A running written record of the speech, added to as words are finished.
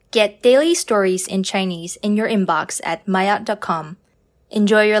Get daily stories in Chinese in your inbox at maayot.com.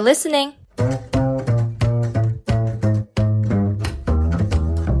 Enjoy your listening!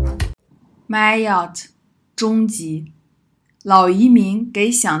 maayot 中集，老移民给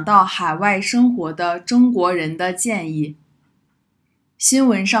想到海外生活的中国人的建议。新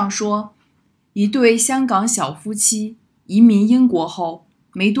闻上说，一对香港小夫妻移民英国后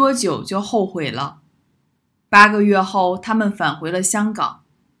没多久就后悔了。8个月后，他们返回了香港。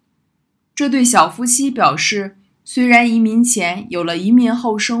这对小夫妻表示，虽然移民前有了移民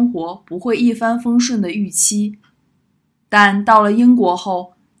后生活不会一帆风顺的预期，但到了英国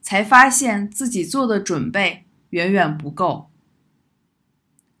后，才发现自己做的准备远远不够。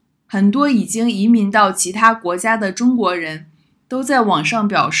很多已经移民到其他国家的中国人都在网上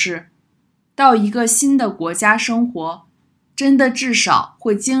表示，到一个新的国家生活，真的至少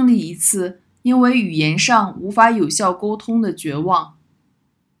会经历一次因为语言上无法有效沟通的绝望。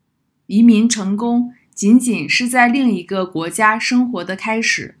移民成功仅仅是在另一个国家生活的开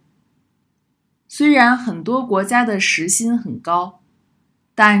始。虽然很多国家的时薪很高，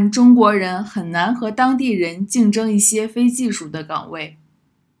但中国人很难和当地人竞争一些非技术的岗位，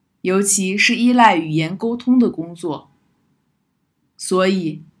尤其是依赖语言沟通的工作。所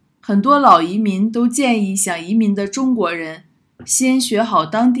以，很多老移民都建议想移民的中国人先学好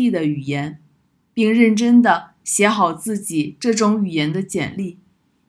当地的语言，并认真地写好自己这种语言的简历。